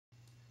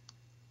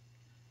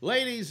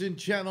Ladies and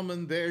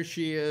gentlemen, there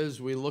she is.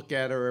 We look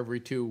at her every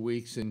 2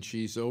 weeks, and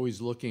she's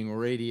always looking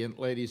radiant.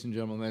 Ladies and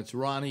gentlemen, that's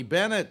Ronni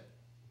Bennett,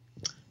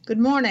 Good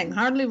morning.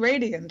 Hardly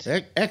radiant.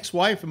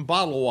 ex-wife and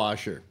bottle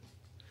washer.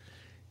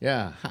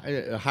 Yeah,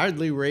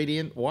 hardly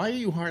radiant. Why are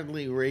you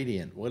hardly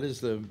radiant? What is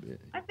the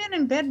I've been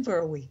in bed for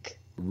a week.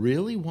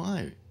 really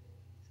why?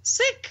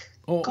 Sick.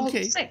 Oh, Called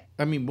okay. sick.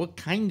 I mean, what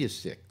kind of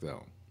sick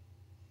though?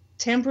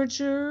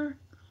 Temperature,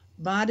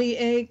 body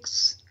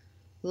aches,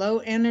 low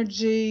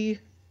energy.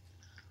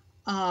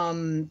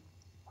 Um,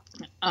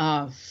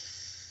 uh,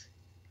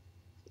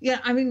 yeah,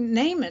 I mean,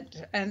 name it.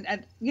 And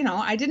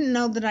I didn't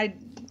know that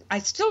I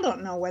still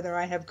don't know whether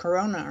I have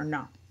corona or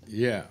not.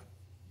 Yeah.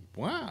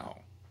 Wow.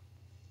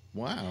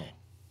 Wow.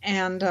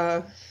 And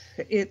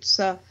it's,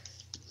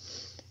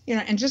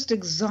 and just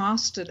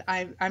exhausted.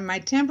 My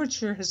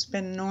temperature has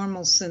been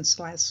normal since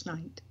last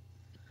night.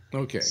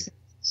 Okay.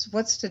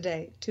 What's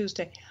today?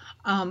 Tuesday.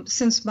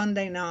 Since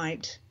Monday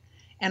night,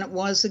 and it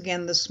was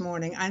again this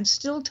morning. I'm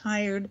still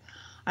tired.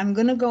 I'm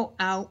going to go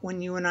out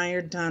when you and I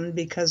are done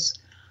because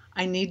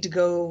I need to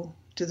go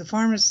to the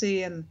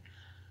pharmacy and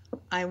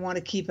I want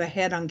to keep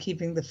ahead on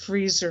keeping the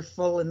freezer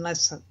full in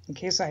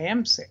case I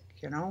am sick,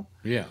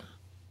 Yeah.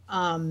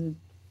 Um,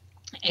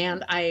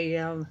 and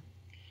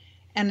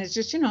and it's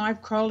just,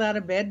 I've crawled out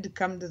of bed to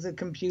come to the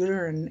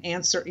computer and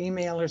answer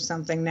email or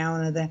something now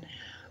and then.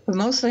 But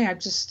mostly I've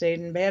just stayed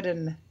in bed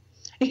and,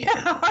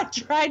 I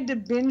tried to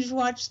binge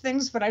watch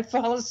things, but I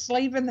fall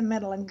asleep in the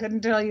middle and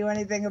couldn't tell you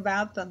anything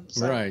about them.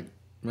 So,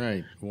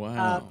 Right.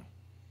 Wow.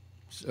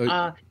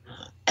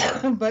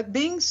 but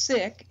being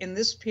sick in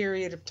this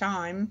period of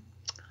time,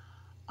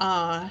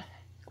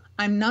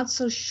 I'm not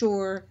so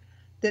sure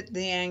that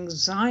the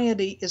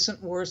anxiety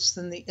isn't worse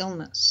than the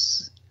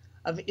illness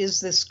of is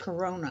this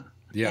corona?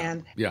 Yeah.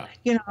 And, Yeah.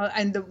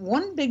 and the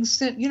one big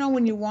sin,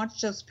 when you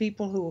watch those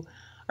people who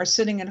are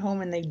sitting at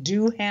home and they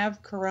do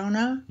have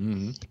corona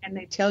Hmm. and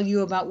they tell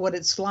you about what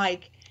it's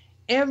like,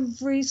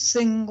 every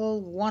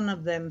single one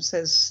of them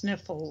says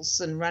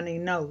sniffles and runny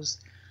nose.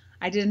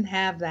 I didn't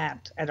have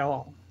that at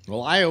all.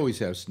 Well, I always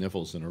have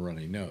sniffles and a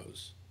runny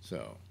nose,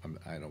 so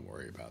I don't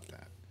worry about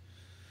that.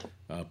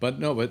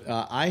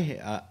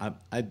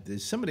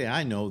 There's somebody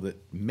I know that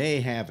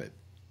may have it.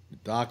 The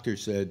doctor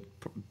said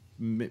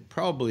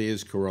probably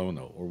is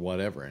corona or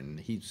whatever, and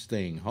he's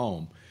staying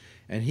home,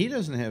 and he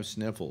doesn't have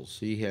sniffles.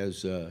 He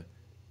has. Did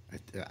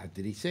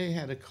he say he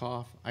had a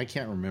cough? I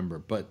can't remember,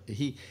 but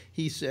he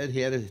said he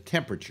had a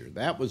temperature.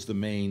 That was the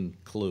main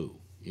clue.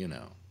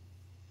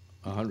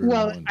 101.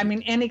 Well, I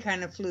mean, any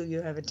kind of flu,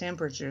 you have a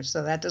temperature,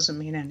 so that doesn't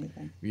mean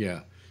anything.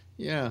 Yeah.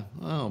 Yeah.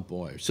 Oh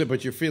boy. So,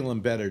 but you're feeling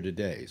better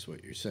today, is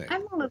what you're saying.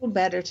 I'm a little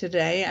better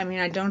today. I mean,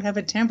 I don't have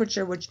a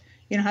temperature, which,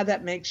 how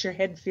that makes your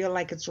head feel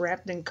like it's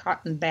wrapped in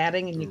cotton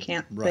batting and you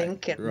can't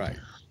think and Right.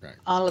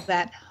 all of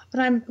that.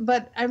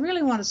 But I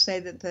really want to say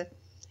that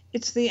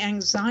it's the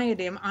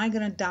anxiety. Am I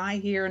going to die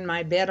here in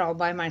my bed all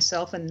by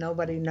myself and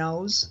nobody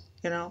knows?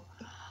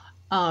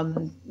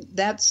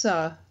 That's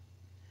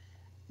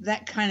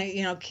that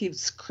kind of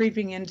keeps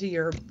creeping into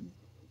your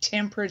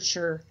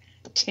temperature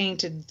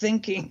tainted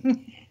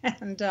thinking.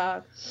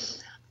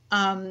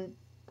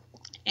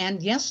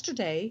 And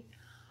yesterday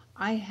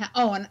I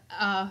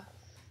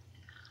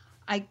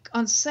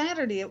on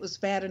Saturday it was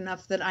bad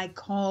enough that I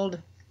called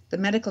the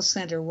medical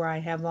center where I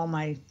have all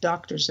my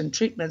doctors and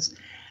treatments,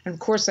 and of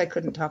course I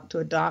couldn't talk to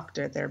a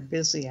doctor. They're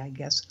busy, I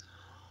guess.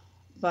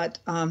 But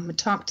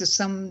talked to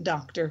some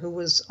doctor who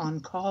was on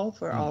call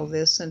for all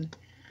this, and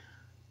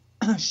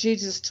she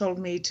just told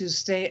me to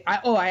stay.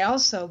 I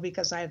also,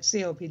 because I have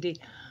COPD,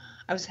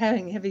 I was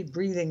having heavy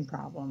breathing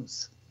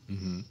problems.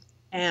 Mm-hmm.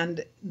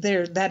 And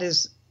that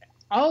is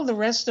all the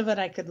rest of it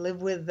I could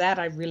live with. That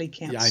I really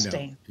can't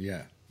stand.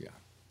 Yeah.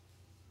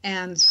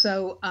 And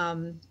so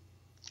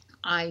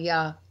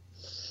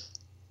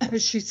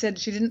she said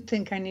she didn't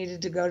think I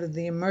needed to go to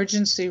the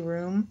emergency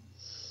room,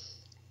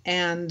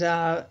 and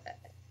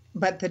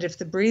but that if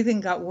the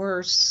breathing got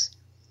worse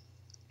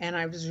and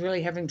I was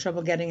really having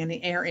trouble getting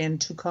any air in,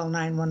 to call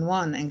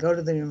 911 and go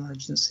to the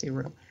emergency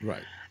room.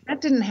 Right.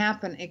 That didn't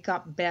happen. It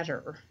got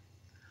better.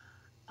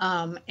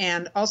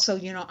 And also,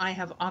 I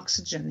have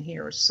oxygen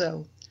here,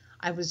 so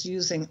I was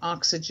using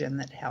oxygen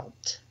that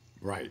helped.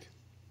 Right.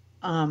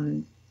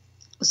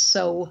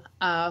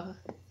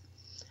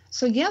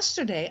 So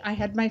yesterday I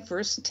had my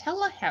first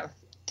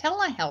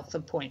telehealth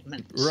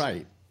appointment.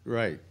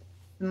 Right.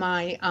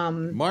 My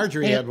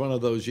Marjorie had one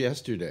of those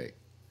yesterday.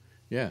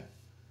 Yeah.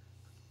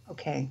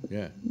 Okay.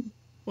 Yeah.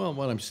 Well,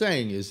 what I'm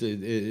saying is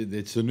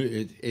it's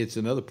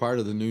another part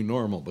of the new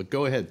normal. But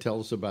go ahead, tell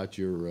us about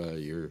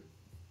your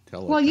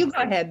telehealth. Well, you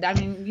go ahead. I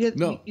mean,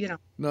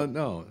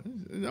 No.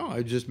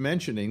 I'm just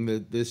mentioning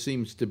that this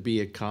seems to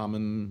be a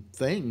common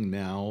thing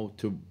now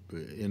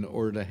in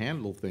order to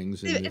handle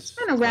things. It's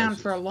been around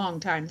for a long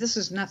time. This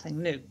is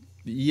nothing new.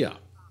 Yeah.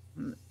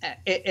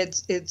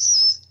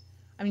 It's.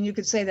 I mean, you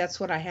could say that's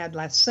what I had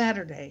last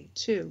Saturday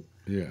too.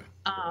 Yeah.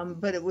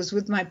 But it was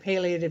with my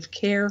palliative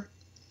care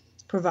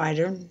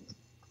provider,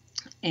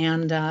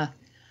 and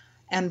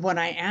what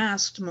I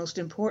asked most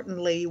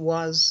importantly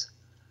was,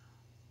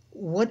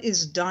 what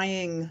is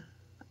dying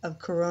of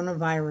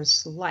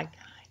coronavirus like?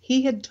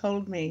 He had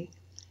told me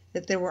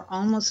that there were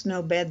almost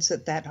no beds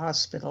at that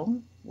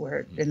hospital,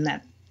 where in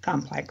that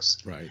complex,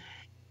 Right.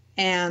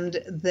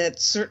 and that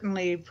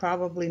certainly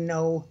probably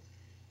no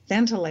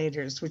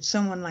ventilators, which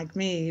someone like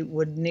me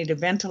would need a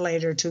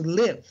ventilator to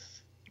live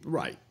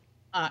Right.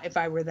 if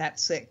I were that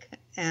sick.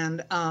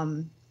 And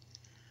I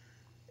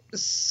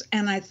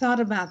thought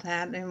about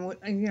that,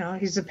 and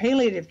he's a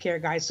palliative care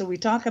guy, so we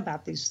talk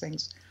about these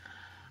things.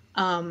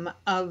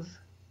 Of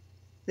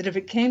that, if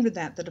it came to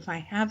that, that if I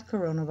have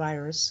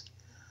coronavirus,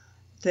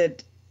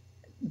 that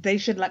they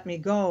should let me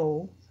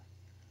go,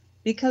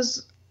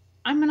 because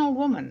I'm an old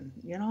woman.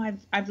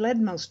 I've led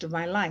most of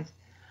my life.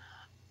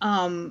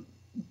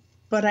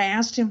 But I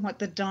asked him what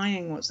the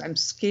dying was. I'm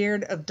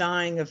scared of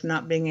dying, of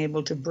not being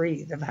able to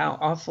breathe, of how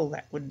awful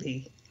that would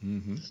be.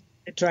 Mm-hmm.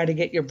 To try to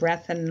get your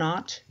breath and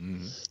not.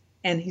 Mm-hmm.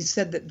 And he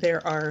said that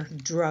there are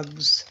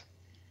drugs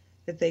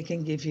that they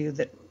can give you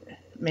that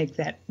make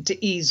that,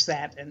 to ease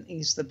that and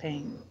ease the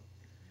pain.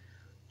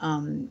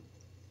 And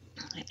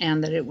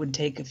that it would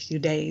take a few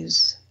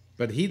days.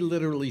 But he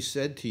literally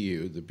said to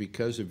you that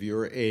because of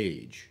your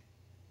age,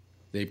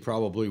 they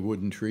probably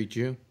wouldn't treat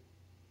you?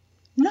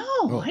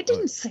 No, I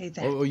didn't say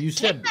that. Oh, you Take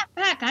said that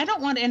back. I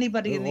don't want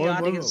anybody in the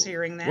audience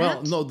hearing that.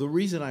 Well, no, the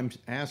reason I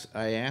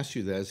asked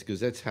you that is because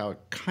that's how it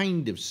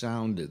kind of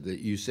sounded, that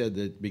you said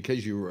that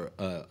because you were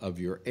of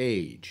your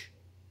age.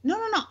 No.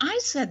 I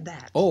said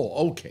that.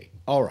 Oh, okay.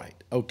 All right.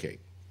 Okay,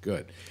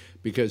 good.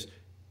 Because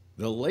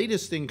the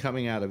latest thing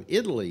coming out of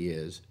Italy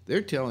is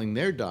they're telling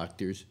their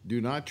doctors,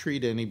 do not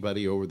treat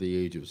anybody over the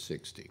age of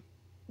 60.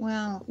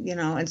 Well,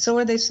 and so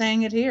are they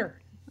saying it here.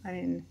 I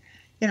mean,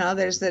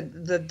 there's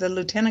the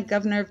lieutenant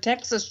governor of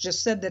Texas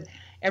just said that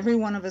every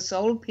one of us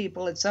old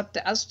people, it's up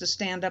to us to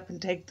stand up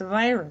and take the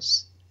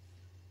virus.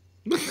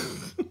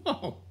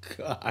 Oh,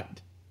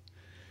 God.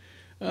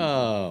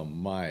 Oh,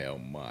 my, oh,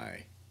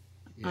 my.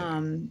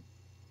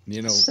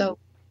 Yeah. So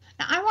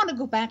now I want to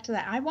go back to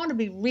that. I want to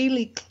be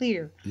really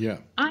clear. Yeah.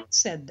 I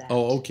said that.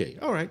 Oh, okay.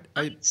 All right.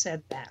 I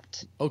said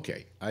that.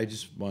 Okay. I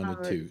just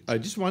wanted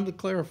to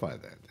clarify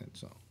that.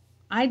 That's all.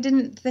 I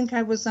didn't think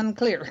I was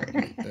unclear.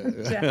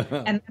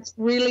 And that's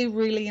really,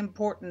 really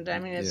important. I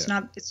mean, it's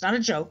not a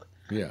joke.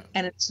 Yeah.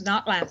 And it's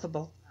not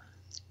laughable.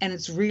 And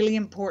it's really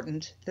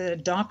important that a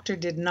doctor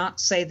did not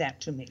say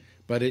that to me.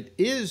 But it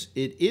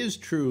is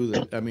true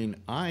that, I mean,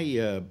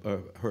 I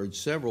heard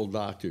several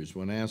doctors,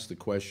 when asked the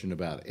question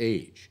about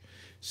age,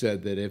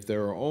 said that if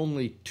there are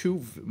only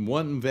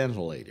one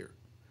ventilator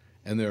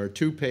and there are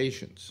two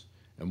patients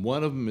and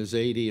one of them is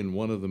 80 and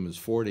one of them is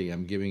 40,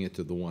 I'm giving it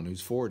to the one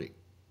who's 40.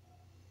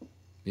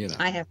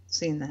 I haven't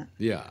seen that.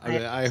 Yeah,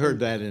 I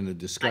heard that in a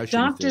discussion.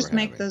 Doctors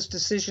make those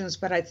decisions,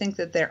 but I think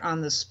that they're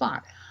on the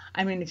spot.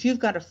 I mean, if you've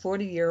got a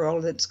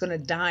 40-year-old that's going to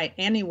die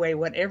anyway,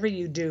 whatever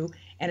you do,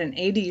 and an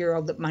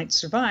 80-year-old that might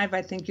survive,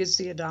 I think you'd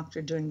see a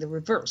doctor doing the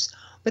reverse.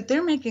 But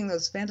they're making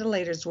those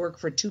ventilators work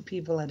for two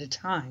people at a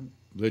time.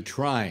 They're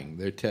trying.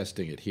 They're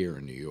testing it here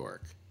in New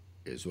York,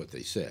 is what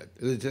they said.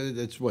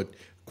 That's what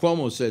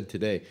Cuomo said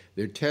today.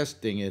 They're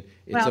testing it.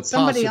 It's a possibility.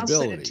 Somebody else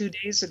said it 2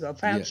 days ago,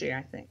 Fauci,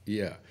 I think.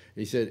 Yeah.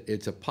 He said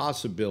it's a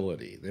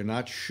possibility. They're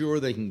not sure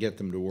they can get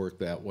them to work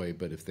that way,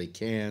 but if they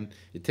can,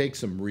 it takes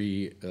some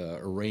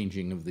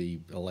rearranging of the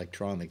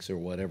electronics or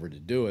whatever to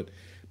do it.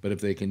 But if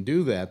they can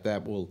do that,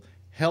 that will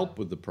help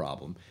with the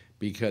problem,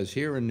 because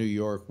here in New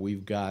York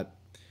we've got,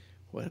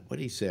 what did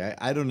he say?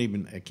 I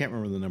can't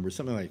remember the number,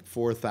 something like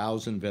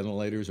 4,000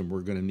 ventilators, and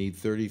we're going to need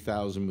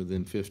 30,000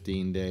 within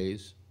 15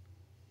 days.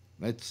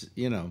 That's,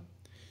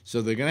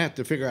 so they're going to have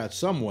to figure out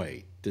some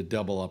way to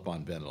double up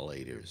on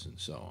ventilators and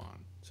so on.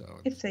 So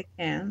if they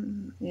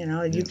can,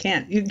 you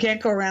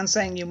can't go around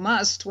saying you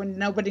must when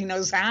nobody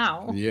knows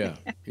how. Yeah.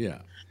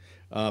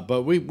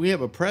 But we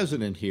have a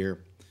president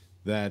here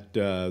that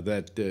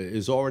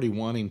is already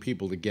wanting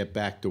people to get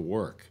back to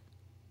work.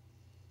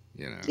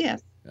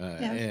 Yes.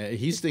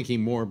 He's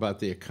thinking more about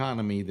the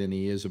economy than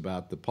he is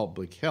about the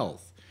public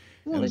health.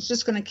 Well, it's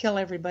just going to kill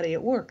everybody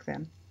at work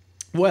then.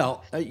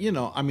 Well,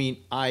 I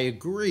mean, I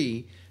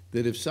agree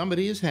that if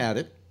somebody has had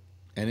it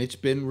and it's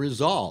been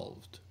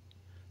resolved,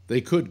 they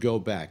could go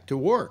back to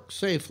work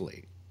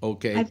safely.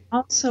 Okay. I've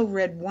also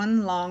read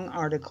one long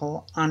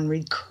article on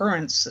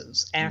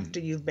recurrences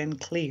after you've been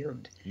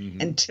cleared.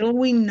 Mm-hmm. Until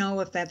we know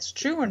if that's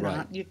true or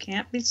not, you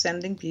can't be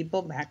sending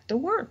people back to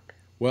work.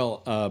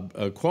 Well,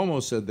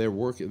 Cuomo said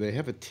they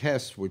have a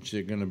test which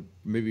they're going to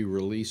maybe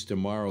release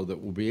tomorrow that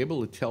will be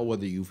able to tell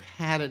whether you've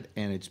had it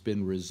and it's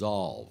been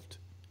resolved.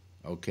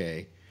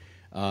 Okay.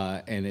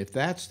 And if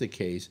that's the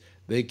case,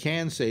 they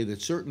can say that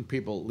certain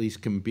people at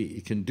least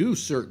can do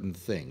certain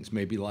things,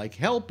 maybe like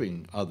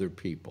helping other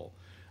people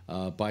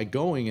by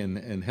going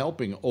and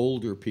helping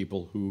older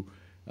people who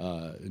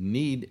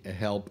need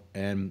help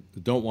and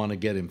don't want to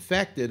get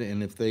infected.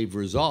 And if they've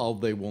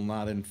resolved, they will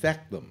not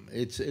infect them.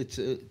 It's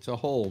a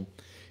whole,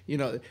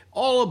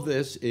 all of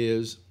this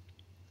is,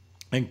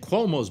 and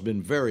Cuomo's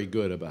been very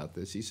good about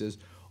this. He says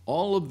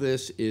all of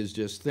this is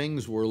just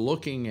things we're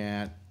looking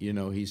at.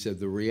 He said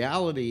the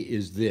reality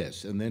is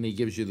this, and then he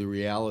gives you the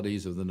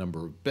realities of the number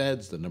of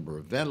beds, the number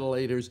of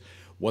ventilators,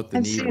 what the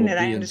I've need seen will it.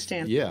 be. I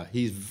understand. Yeah,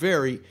 he's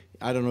very.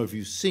 I don't know if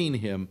you've seen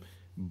him,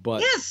 but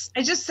yes,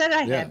 I just said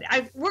I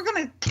had. We're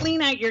going to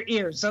clean out your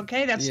ears,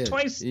 okay? That's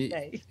twice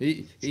today.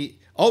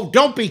 Oh,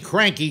 don't be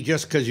cranky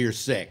just because you're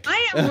sick.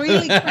 I am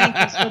really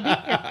cranky, so be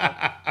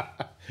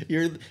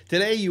careful.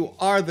 Today you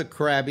are the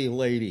crabby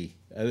lady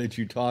that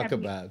you talk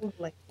Crabby about. old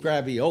lady.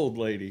 Crabby old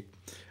lady.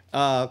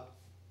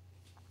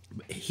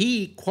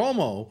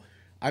 Cuomo,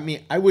 I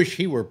mean, I wish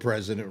he were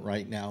president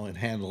right now and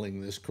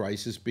handling this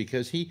crisis,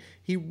 because he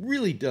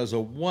really does a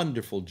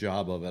wonderful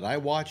job of it. I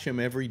watch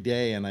him every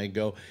day and I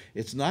go,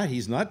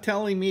 he's not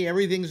telling me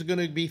everything's going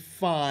to be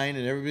fine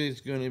and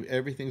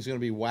everything's going to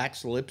be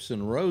wax lips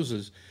and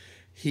roses.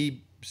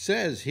 He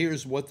says,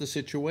 here's what the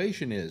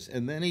situation is.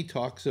 And then he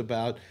talks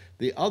about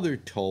the other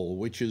toll,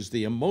 which is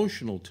the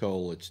emotional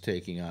toll it's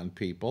taking on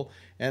people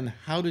and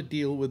how to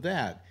deal with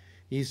that.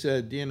 He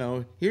said,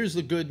 here's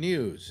the good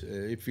news.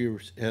 If you're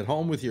at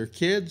home with your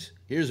kids,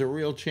 here's a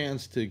real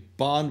chance to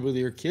bond with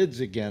your kids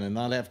again and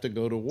not have to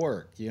go to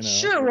work,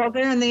 Sure, well,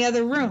 they're in the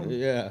other room.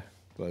 Yeah,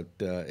 but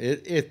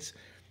that's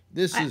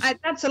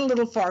a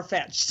little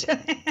far-fetched.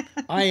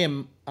 I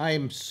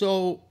am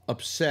so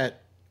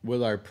upset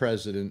with our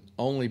president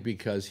only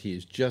because he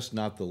is just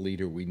not the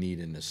leader we need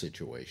in a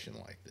situation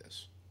like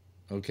this.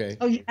 Okay?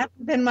 Oh, you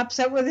haven't been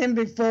upset with him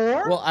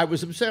before? Well, I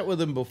was upset with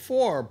him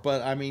before,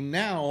 but I mean,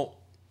 now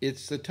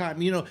it's the time.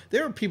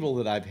 There are people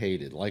that I've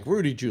hated, like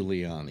Rudy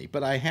Giuliani,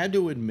 but I had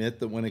to admit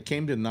that when it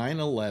came to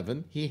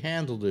 9/11, he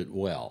handled it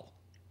well.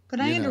 Could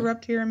I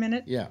interrupt here a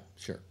minute? Yeah,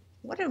 sure.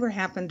 Whatever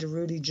happened to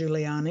Rudy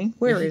Giuliani?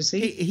 Where is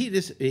he?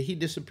 He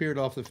disappeared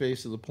off the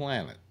face of the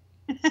planet.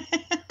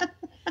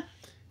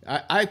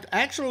 I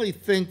actually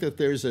think that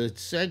there's a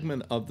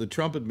segment of the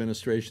Trump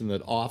administration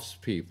that offs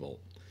people.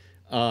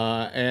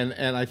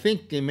 And I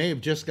think they may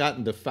have just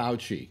gotten to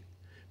Fauci,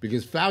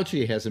 because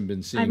Fauci hasn't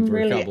been seen for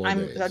a couple of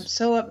days. I'm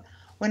so up.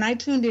 When I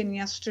tuned in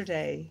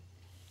yesterday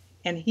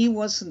and he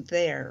wasn't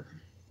there.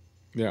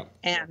 Yeah.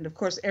 And of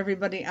course,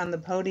 everybody on the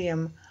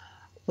podium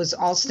was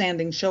all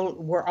standing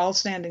we're all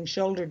standing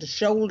shoulder to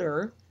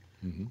shoulder.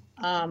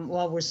 Mm-hmm.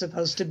 Well, we're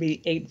supposed to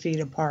be 8 feet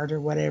apart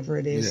or whatever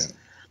it is.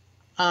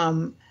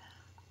 Yeah.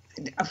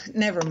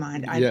 Never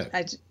mind.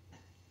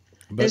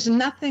 There's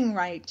nothing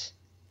right,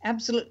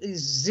 absolutely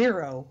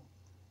zero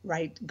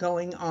right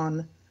going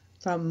on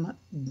from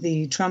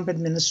the Trump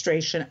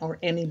administration or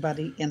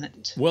anybody in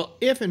it. Well,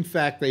 if in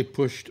fact they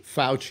pushed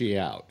Fauci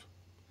out,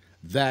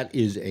 that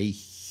is a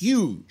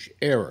huge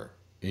error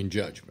in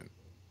judgment,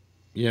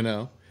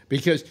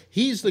 because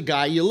he's the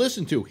guy you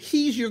listen to.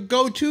 He's your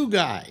go-to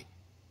guy.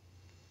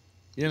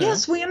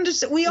 Yes, we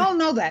understand. We all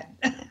know that.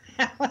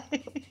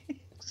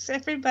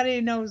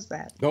 Everybody knows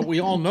that. But we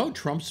all know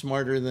Trump's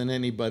smarter than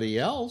anybody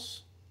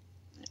else.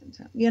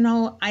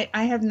 I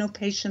have no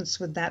patience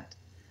with that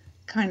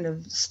kind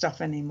of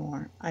stuff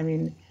anymore. I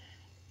mean,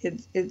 I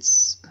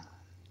just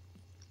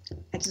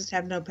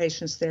have no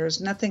patience. There's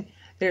nothing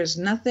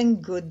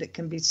good that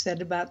can be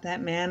said about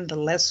that man. The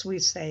less we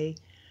say,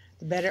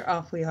 the better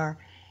off we are.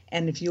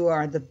 And if you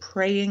are the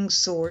praying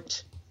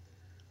sort,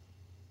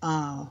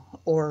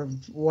 or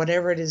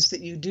whatever it is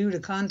that you do to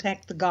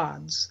contact the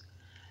gods,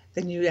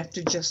 then you have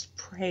to just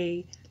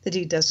pray that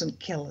he doesn't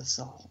kill us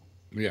all.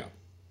 Yeah.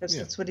 Because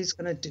that's what he's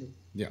going to do.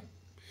 Yeah.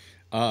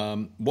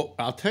 Well,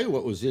 I'll tell you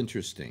what was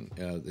interesting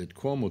that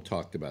Cuomo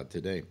talked about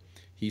today.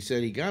 He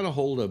said he got a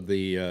hold of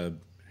the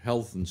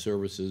Health and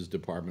Services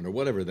Department, or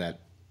whatever that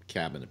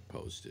cabinet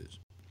post is.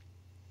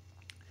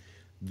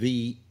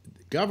 The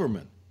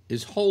government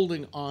is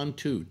holding on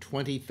to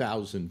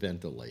 20,000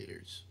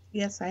 ventilators.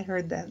 Yes, I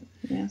heard that.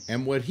 Yes.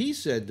 And what he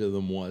said to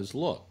them was,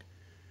 look,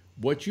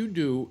 what you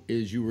do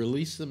is you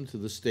release them to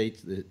the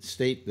state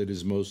that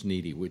is most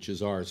needy, which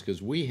is ours,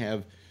 because we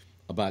have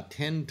about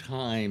 10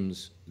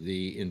 times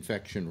the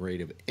infection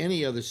rate of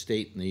any other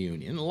state in the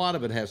union. A lot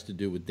of it has to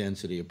do with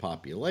density of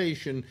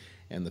population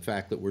and the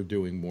fact that we're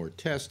doing more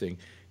testing.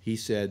 He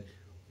said,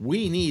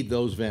 we need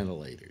those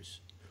ventilators.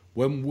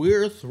 When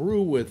we're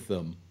through with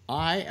them,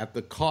 at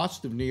the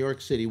cost of New York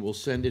City, will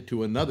send it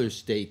to another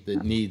state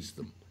that needs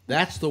them.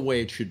 That's the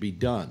way it should be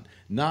done.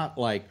 Not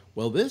like,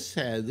 well, this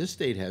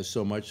state has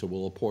so much, so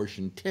we'll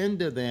apportion 10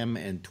 to them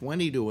and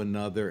 20 to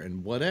another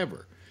and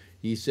whatever.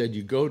 He said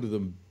you go to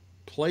the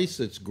place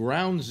that's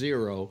ground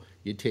zero,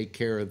 you take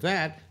care of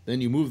that,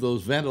 then you move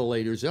those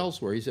ventilators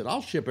elsewhere. He said,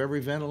 I'll ship every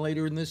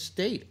ventilator in this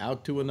state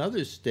out to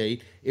another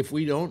state if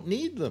we don't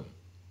need them.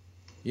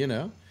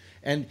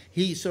 And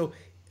so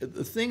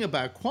the thing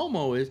about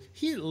Cuomo is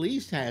he at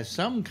least has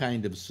some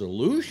kind of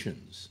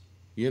solutions.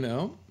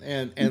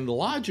 And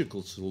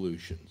logical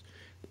solutions.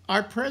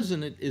 Our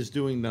president is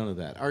doing none of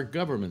that. Our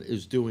government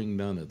is doing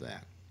none of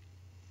that.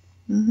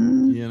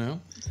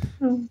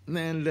 Mm-hmm.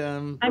 And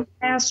I'm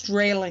past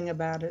railing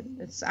about it.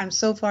 I'm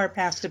so far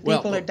past it.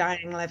 People are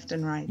dying left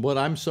and right. What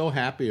I'm so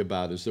happy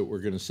about is that we're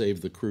going to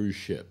save the cruise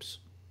ships.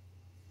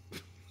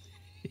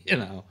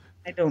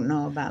 I don't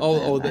know about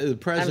Oh, that. the I'm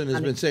president has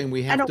not. been saying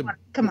we I have don't to, want.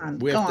 Come on,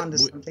 we go have to, on to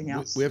something we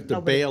else. have to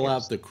Nobody bail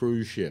cares. out the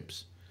cruise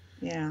ships.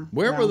 Yeah.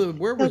 Where Well,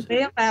 he'll was?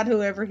 bail out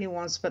whoever he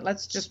wants, but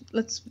let's.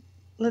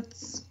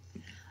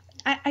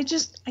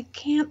 I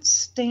can't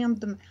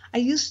stand them. I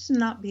used to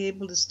not be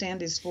able to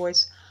stand his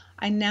voice.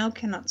 I now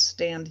cannot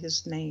stand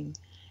his name,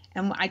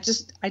 and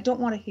I don't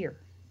want to hear.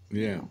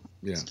 Yeah, I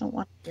yeah. just don't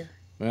want to hear.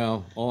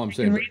 Well, all I'm I can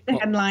saying, read the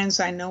headlines.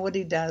 I know what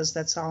he does.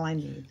 That's all I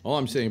need. all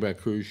I'm saying about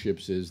cruise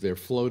ships is they're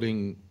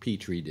floating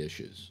petri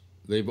dishes.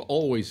 They've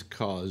always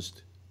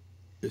caused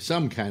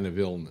some kind of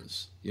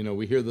illness. You know,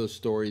 we hear those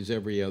stories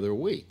every other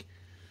week.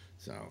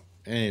 So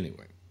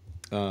anyway,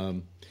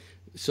 um,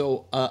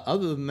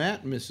 other than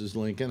that, Mrs.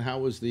 Lincoln, how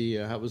was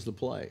the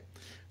play?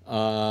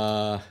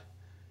 Uh,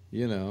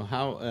 you know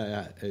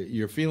how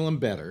you're feeling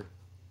better,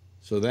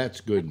 so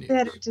that's good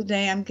Better news.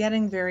 today. I'm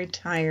getting very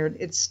tired.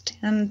 It's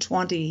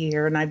 10:20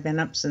 here, and I've been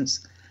up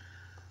since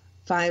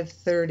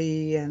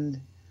 5:30,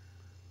 and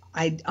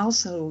I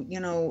also,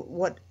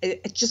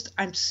 it just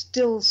I'm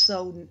still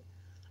so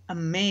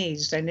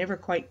amazed. I never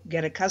quite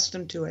get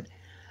accustomed to it.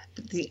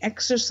 The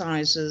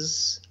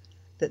exercises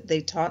that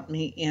they taught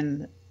me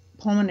in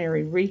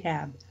pulmonary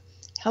rehab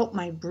help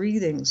my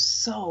breathing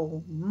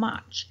so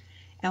much.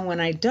 And when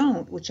I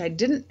don't, which I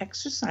didn't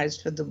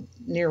exercise for the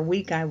near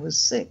week I was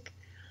sick,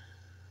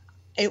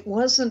 it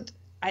wasn't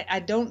I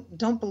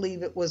don't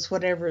believe it was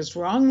whatever is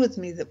wrong with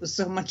me that was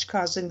so much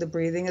causing the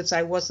breathing. It's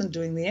I wasn't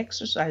doing the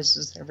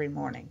exercises every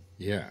morning.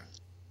 Yeah.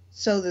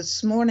 So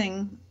this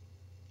morning,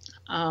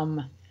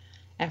 um,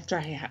 after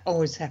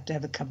always have to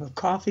have a cup of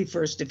coffee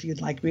first if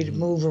you'd like me to Hmm.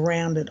 move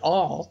around at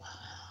all.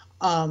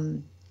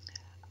 Um,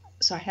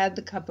 so I had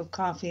the cup of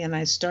coffee and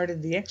I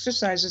started the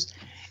exercises,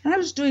 and I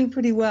was doing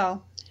pretty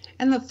well.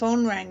 And the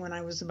phone rang when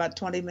I was about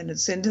 20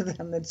 minutes into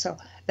them, and so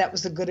that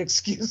was a good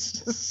excuse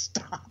to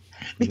stop.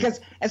 Because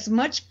as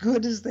much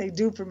good as they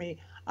do for me,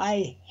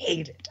 I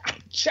hate it. I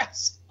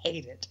just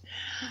hate it.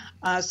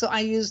 So I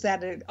use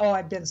that.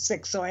 I've been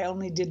sick, so I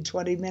only did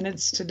 20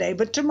 minutes today,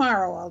 but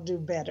tomorrow I'll do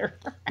better.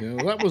 You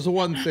know, that was the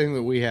one thing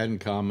that we had in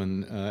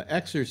common.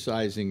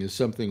 Exercising is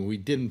something we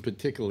didn't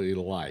particularly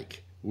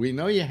like. We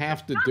know you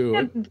have to do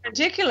it. And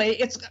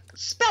particularly,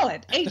 spell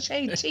it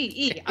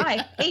HATE.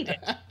 I hate it.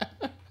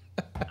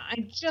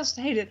 I just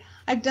hate it.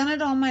 I've done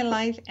it all my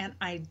life, and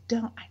I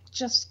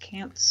just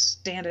can't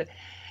stand it.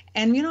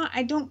 And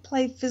I don't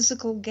play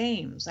physical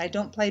games. I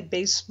don't play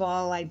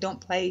baseball. I don't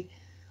play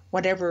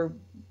whatever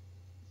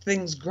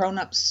things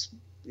grown-ups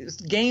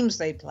games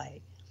they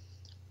play.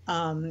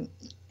 And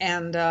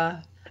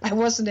I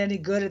wasn't any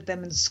good at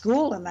them in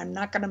school, and I'm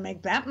not going to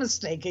make that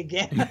mistake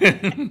again.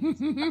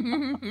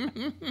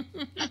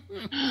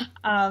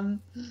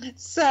 um,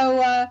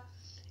 so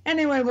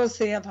anyway, we'll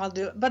see if I'll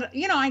do it. But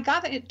I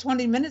got it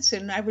 20 minutes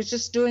in. I was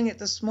just doing it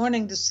this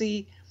morning to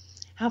see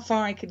how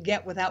far I could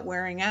get without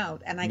wearing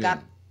out, and Yeah.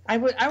 I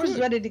was Good.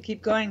 ready to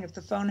keep going if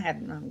the phone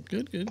hadn't rung.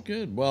 Good, good,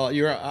 good. Well,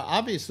 you're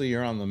obviously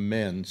you're on the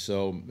mend,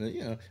 so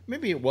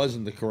maybe it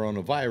wasn't the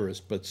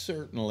coronavirus, but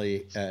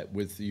certainly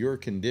with your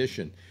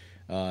condition,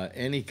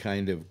 any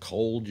kind of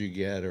cold you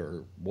get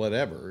or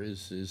whatever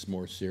is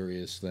more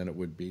serious than it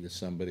would be to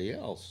somebody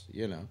else,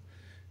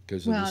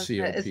 because of the Well, as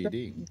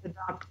COPD.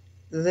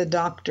 the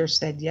doctor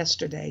said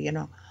yesterday,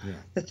 Yeah.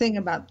 the thing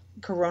about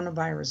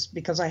coronavirus,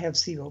 because I have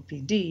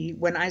COPD,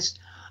 when I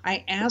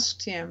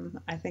asked him,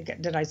 I think,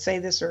 did I say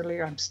this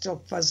earlier? I'm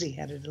still fuzzy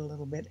headed a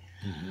little bit.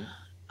 Hmm.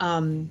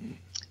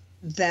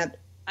 That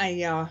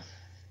I, oh,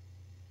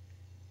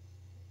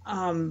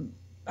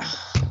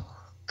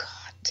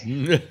 God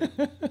damn, I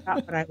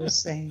forgot what I was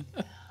saying.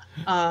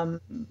 Um,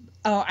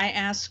 I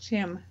asked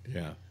him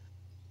Yeah.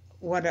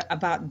 what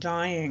about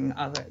dying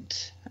of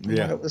it and what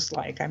Yeah. it was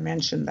like. I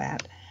mentioned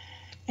that.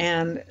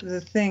 And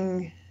the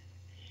thing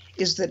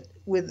is that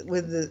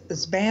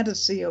as bad a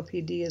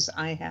COPD as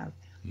I have,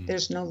 Mm.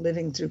 there's no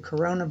living through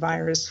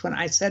coronavirus. When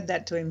I said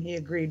that to him, he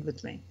agreed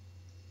with me.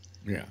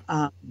 Yeah.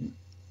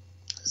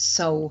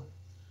 So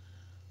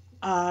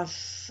I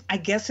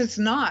guess it's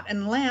not,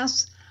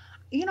 unless,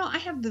 I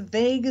have the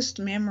vaguest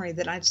memory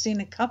that I've seen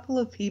a couple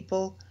of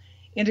people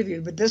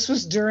interviewed, but this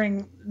was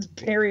during the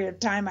period of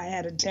time I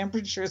had a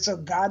temperature, so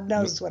God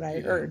knows what I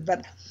Yeah. heard.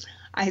 But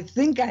I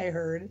think I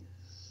heard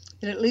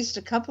that at least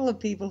a couple of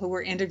people who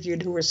were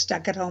interviewed who were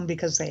stuck at home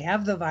because they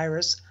have the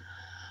virus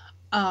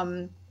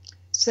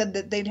said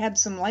that they'd had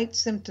some light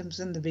symptoms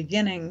in the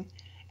beginning,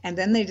 and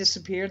then they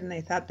disappeared and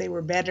they thought they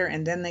were better,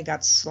 and then they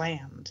got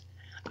slammed.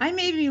 I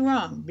may be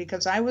wrong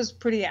because I was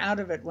pretty out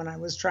of it when I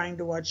was trying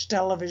to watch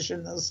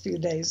television those few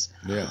days.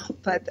 Yeah.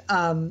 But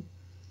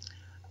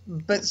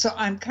so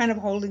I'm kind of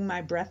holding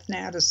my breath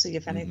now to see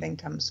if Hmm. anything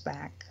comes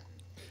back.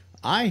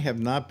 I have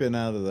not been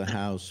out of the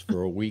house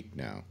for a week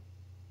now.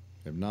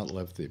 Have not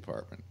left the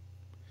apartment.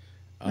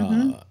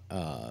 Hmm.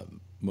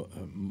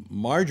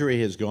 Marjorie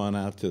has gone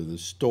out to the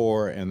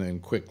store and then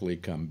quickly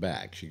come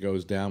back. She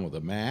goes down with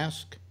a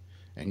mask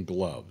and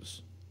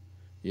gloves,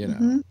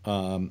 Hmm.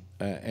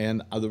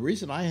 And the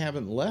reason I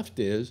haven't left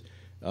is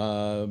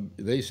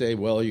they say,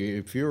 well,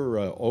 if you're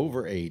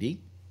over 80,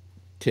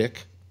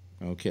 tick,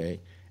 okay,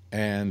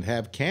 and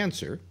have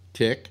cancer,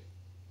 tick,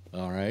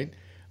 all right,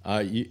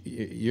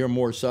 you're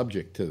more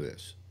subject to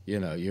this. You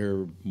know,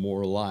 you're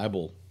more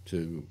liable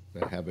to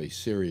have a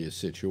serious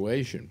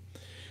situation.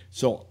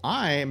 So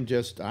I'm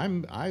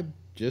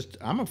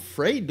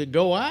afraid to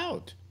go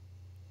out.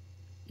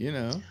 You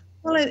know.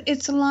 Well,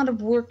 it's a lot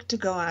of work to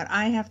go out.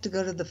 I have to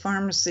go to the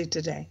pharmacy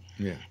today.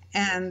 Yeah.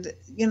 And,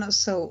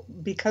 so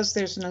because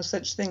there's no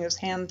such thing as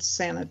hand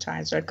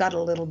sanitizer, I've got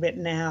a little bit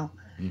now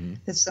Hmm.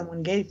 that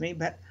someone gave me,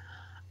 but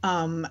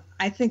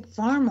I think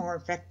far more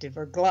effective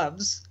are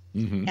gloves.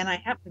 Hmm. And I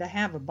happen to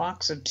have a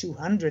box of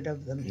 200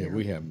 of them Yeah, here,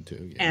 we have them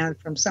too. Yeah. and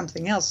from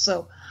something else.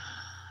 So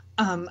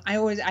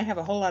I have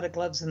a whole lot of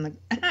gloves in the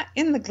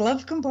in the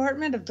glove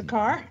compartment of the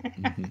car,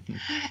 Hmm.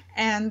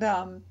 and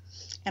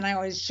I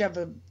always shove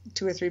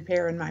two or three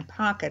pair in my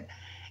pocket,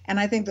 and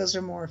I think those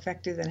are more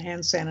effective than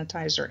hand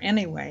sanitizer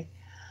anyway.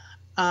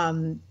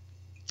 Um,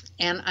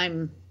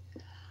 and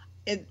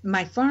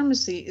my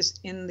pharmacy is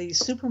in the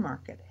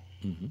supermarket,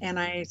 Hmm. and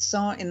I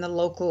saw in the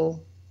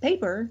local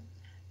paper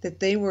that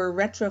they were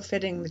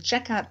retrofitting the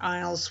checkout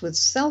aisles with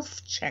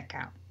self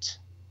checkout.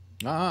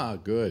 Ah,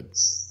 good.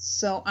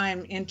 So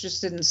I'm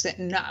interested in saying,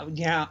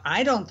 no,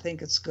 I don't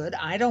think it's good.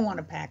 I don't want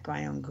to pack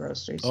my own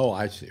groceries. Oh,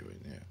 I see.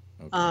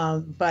 Yeah.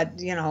 Okay. But,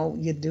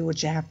 you do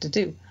what you have to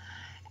do.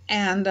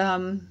 And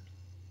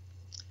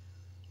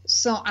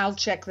so I'll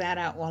check that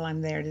out while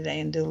I'm there today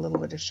and do a little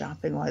bit of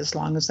shopping as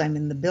long as I'm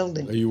in the Are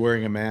building. you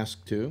wearing a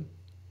mask too?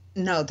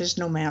 No, there's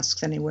no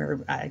masks anywhere.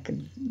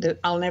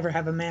 I'll never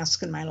have a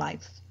mask in my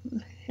life.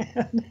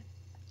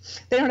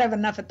 They don't have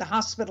enough at the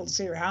hospitals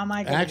here. How am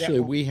I going to Actually,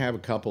 get one? we have a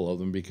couple of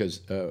them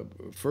because,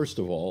 first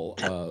of all,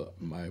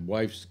 my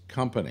wife's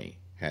company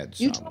had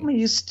You told some. me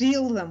you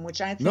steal them, which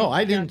I think No,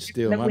 I didn't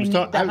steal that them. we need the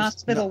I was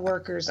hospital no,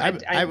 workers. I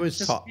I'm was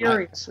just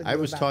furious with I you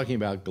was about talking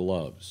about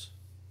gloves.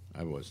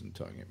 I wasn't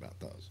talking about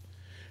those.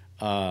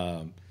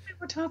 Um, it.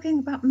 We're talking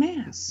about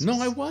masks. no,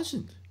 I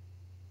wasn't.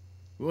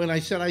 When I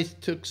said I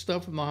took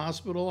stuff from the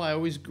hospital, I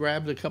always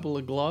grabbed a couple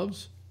of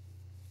gloves.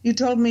 You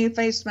told me a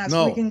face mask. We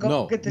No, can go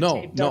no, get the no,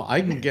 tape. no. Don't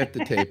I we? can get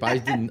the tape. I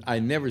didn't. I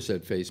never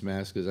said face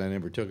mask because I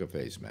never took a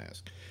face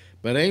mask.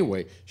 But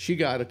anyway, she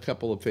got a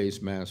couple of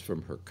face masks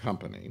from her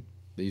company.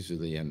 These are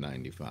the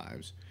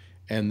N95s,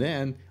 and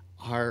then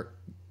our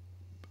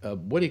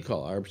what do you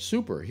call it? Our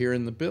super here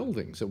in the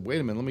building said, "Wait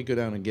a minute, let me go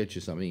down and get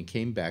you something." He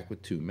came back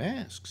with two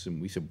masks,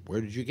 and we said,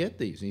 "Where did you get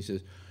these?" And he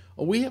says,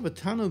 "Oh, we have a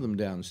ton of them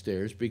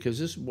downstairs because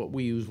this is what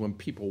we use when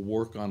people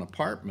work on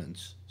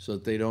apartments so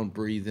that they don't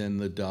breathe in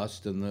the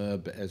dust and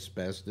the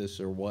asbestos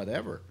or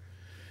whatever."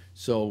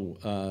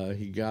 So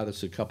he got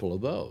us a couple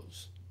of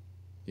those,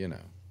 you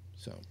know.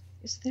 So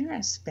Is there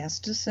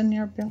asbestos in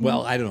your well,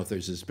 building? I don't know if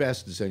there's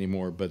asbestos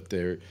anymore, but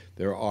there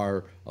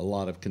are a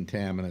lot of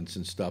contaminants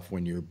and stuff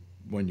when you're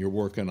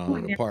working on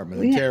an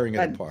apartment and Yeah, tearing it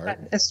but apart.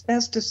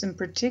 asbestos in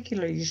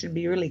particular, you should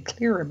be really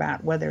clear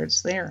about whether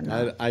it's there or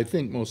not. I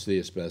think most of the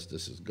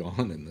asbestos is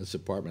gone in this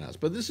apartment house,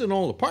 but this is an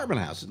old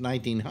apartment house. It's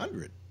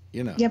 1900,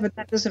 you know. Yeah, but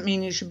that doesn't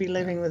mean you should be Yeah.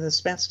 living with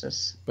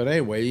asbestos. But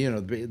anyway, you know,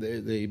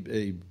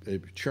 they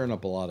churn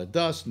up a lot of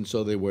dust, and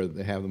so they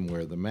have them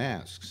wear the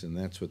masks, and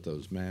that's what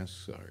those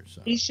masks are.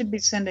 So, He should be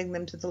sending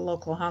them to the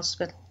local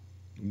hospital.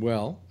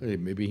 well,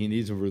 maybe he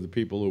needs them for the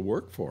people who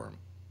work for him,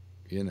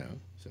 you know.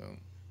 So,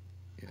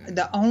 yeah.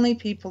 The only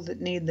people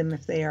that need them,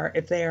 if they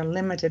are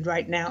limited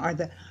right now, are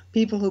the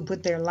people who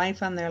put their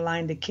life on their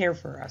line to care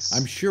for us.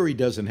 I'm sure he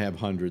doesn't have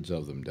hundreds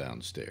of them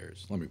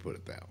downstairs. Let me put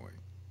it that way.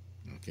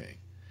 Okay.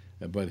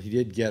 But he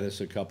did get us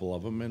a couple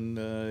of them,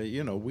 and,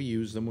 you know, we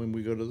use them when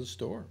we go to the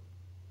store.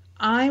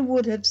 I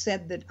would have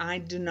said that I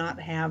do not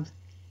have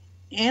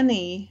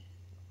any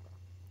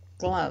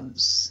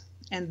gloves.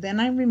 And then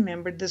I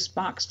remembered this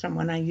box from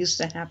when I used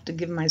to have to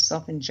give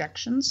myself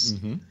injections.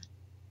 Mm-hmm.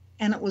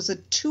 And it was a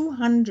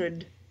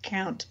 200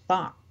 count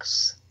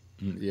box.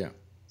 Yeah.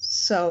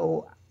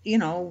 So,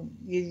 you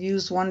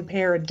use one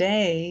pair a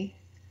day.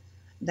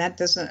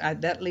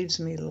 That leaves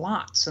me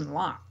lots and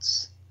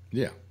lots.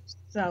 Yeah.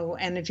 So,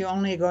 and if you're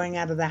only going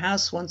out of the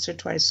house once or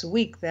twice a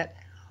week, that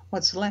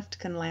what's left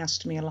can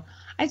last me a lot.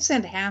 I'd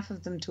send half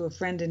of them to a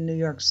friend in New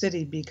York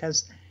City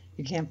because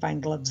you can't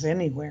find gloves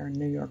anywhere in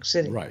New York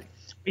City. Right.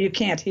 You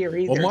can't here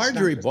either. Well, It's not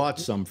Marjorie for- bought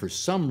some for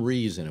some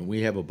reason, and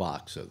we have a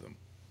box of them,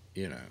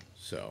 you know,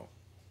 so.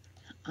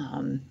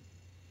 Um,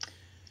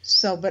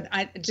 but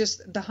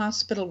the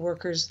hospital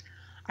workers,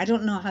 I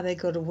don't know how they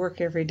go to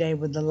work every day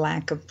with the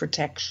lack of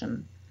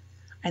protection.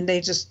 And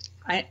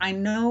I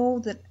know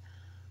that,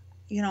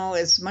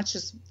 as much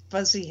as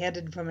fuzzy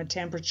headed from a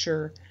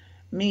temperature,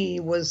 me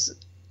was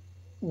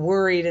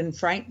worried and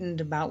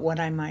frightened about what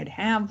I might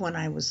have when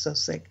I was so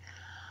sick.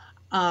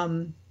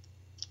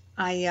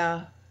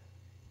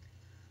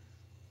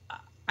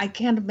 I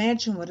can't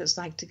imagine what it's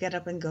like to get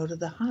up and go to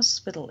the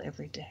hospital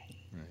every day.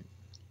 Right.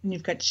 And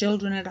you've got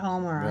children at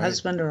home, or a Right.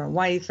 husband or a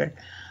wife, or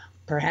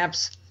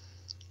perhaps,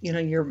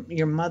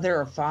 your mother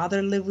or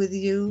father live with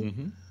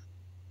you.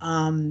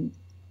 Mm-hmm.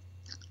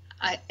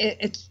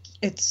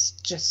 It's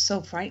just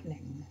so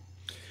frightening.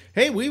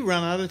 Hey, we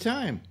run out of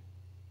time.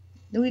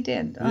 We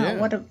did. Oh,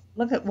 Yeah.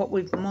 look at what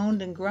we've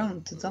moaned and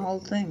groaned through the whole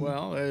thing.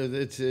 Well,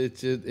 it's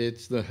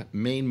the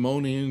main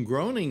moaning and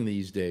groaning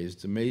these days.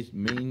 It's the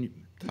main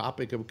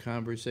topic of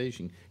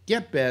conversation.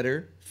 Get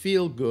better,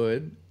 feel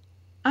good.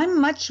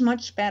 I'm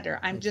much better.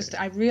 Okay.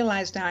 I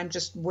realize now I'm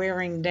just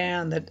wearing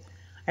down that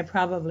I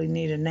probably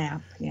need a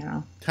nap, you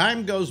know.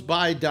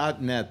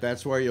 Timegoesby.net.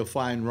 That's where you'll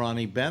find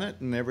Ronni Bennett,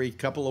 and every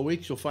couple of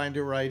weeks you'll find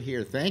her right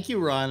here. Thank you,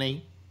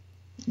 Ronni.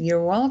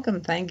 You're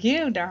welcome. Thank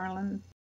you, darling.